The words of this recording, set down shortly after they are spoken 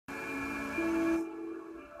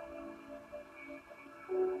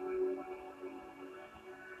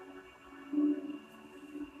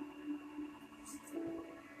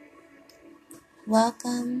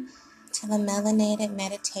Welcome to the Melanated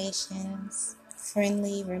Meditations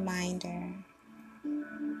friendly reminder.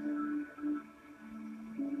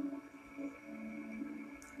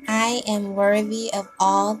 I am worthy of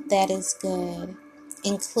all that is good,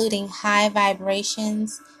 including high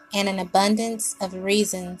vibrations and an abundance of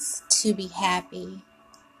reasons to be happy.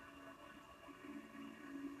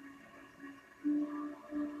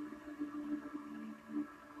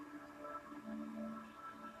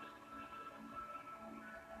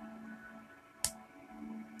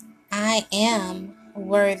 I am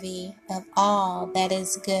worthy of all that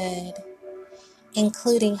is good,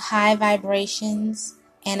 including high vibrations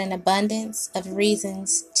and an abundance of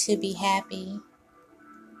reasons to be happy.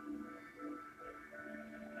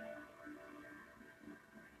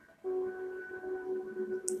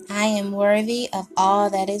 I am worthy of all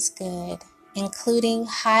that is good, including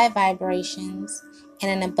high vibrations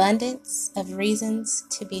and an abundance of reasons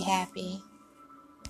to be happy.